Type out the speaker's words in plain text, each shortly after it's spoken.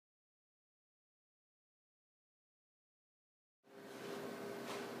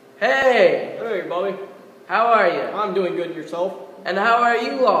Hey! Hey, Bobby. How are you? I'm doing good. Yourself? And how are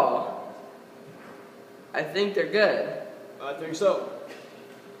you all? I think they're good. I think so.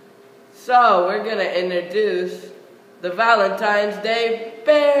 So, we're gonna introduce the Valentine's Day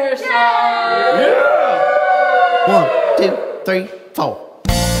Bear song! Yeah! 1, 2, 3, 4.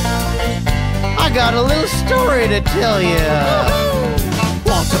 I got a little story to tell you.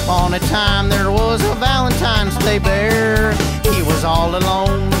 Once upon a time there was a Valentine's Day bear. He was all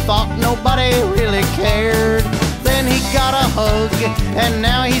alone, thought nobody really cared. Then he got a hug, and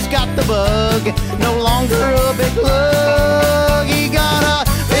now he's got the bug. No longer a big lug. He got a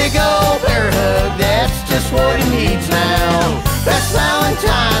big old bear hug, that's just what he needs now. That's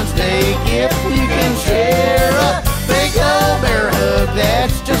Valentine's Day gift you can share. A big old bear hug,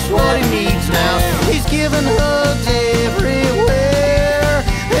 that's just what he needs now. He's giving hugs everywhere.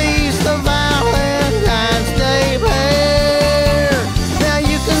 He's the Valentine's Day bear. Now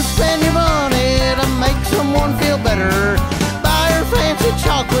you can spend your money to make someone feel better. Buy her fancy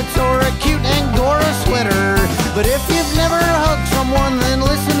chocolates or a cute Angora sweater. But if you've never hugged someone, then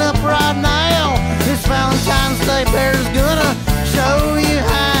listen up right now. This Valentine's Day bear's gonna show you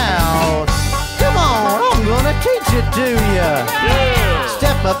how. Come on, I'm gonna teach it to you. Yeah!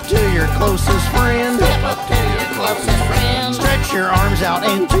 Step up to your closest friend. Step up to your closest friend. Stretch your arms out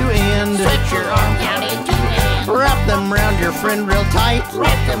end to end. Stretch your arms out into end. Wrap them round your friend real tight.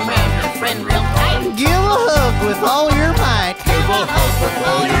 Wrap them round your friend real tight. Give a hug with all your might. Give a hug with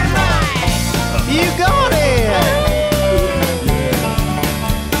all your might. You got it!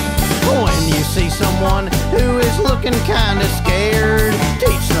 When you see someone who is looking kinda scared,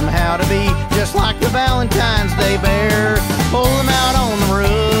 teach them how to be just like the Valentine's Day bear. Pull them out on the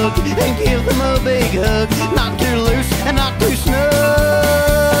rug and give them a big hug. Not too loose and not too snug.